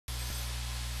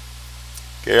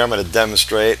Okay, I'm going to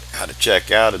demonstrate how to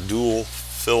check out a dual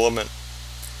filament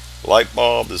light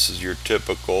bulb. This is your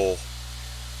typical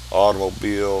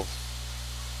automobile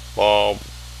bulb.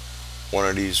 One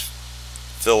of these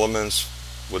filaments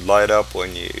would light up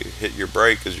when you hit your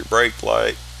brake as your brake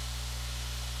light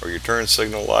or your turn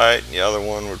signal light, and the other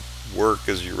one would work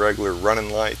as your regular running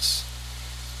lights.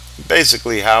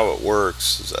 Basically how it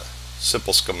works is a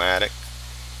simple schematic.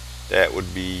 That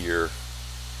would be your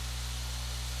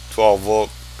 12 volt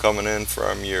coming in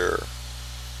from your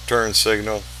turn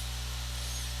signal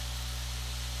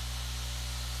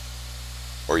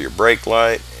or your brake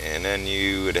light, and then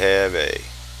you would have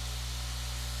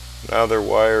another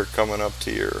wire coming up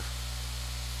to your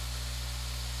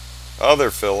other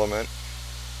filament,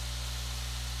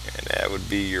 and that would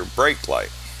be your brake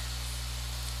light,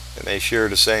 and they share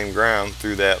the same ground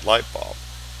through that light bulb.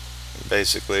 And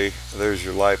basically there's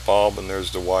your light bulb and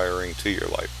there's the wiring to your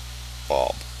light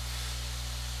bulb.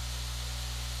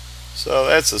 So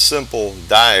that's a simple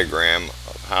diagram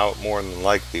of how it more than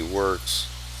likely works.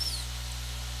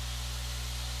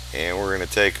 And we're going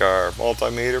to take our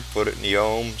multimeter, put it in the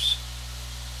ohms,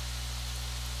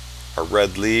 our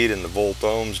red lead in the volt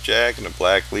ohms jack and the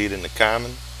black lead in the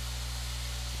common.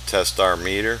 Test our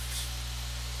meter,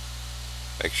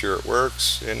 make sure it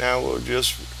works, and now we'll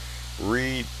just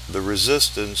read the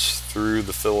resistance through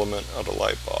the filament of the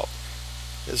light bulb.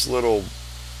 This little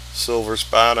silver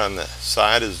spot on the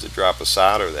side is the drop of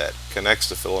solder that connects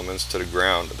the filaments to the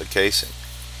ground of the casing.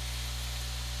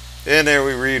 And there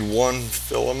we read one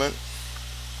filament,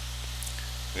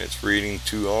 and it's reading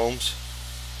 2 ohms.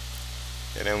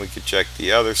 And then we could check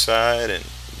the other side, and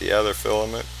the other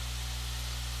filament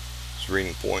is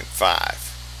reading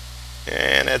 0.5.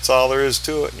 And that's all there is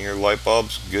to it, and your light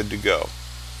bulb's good to go.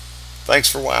 Thanks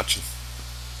for watching.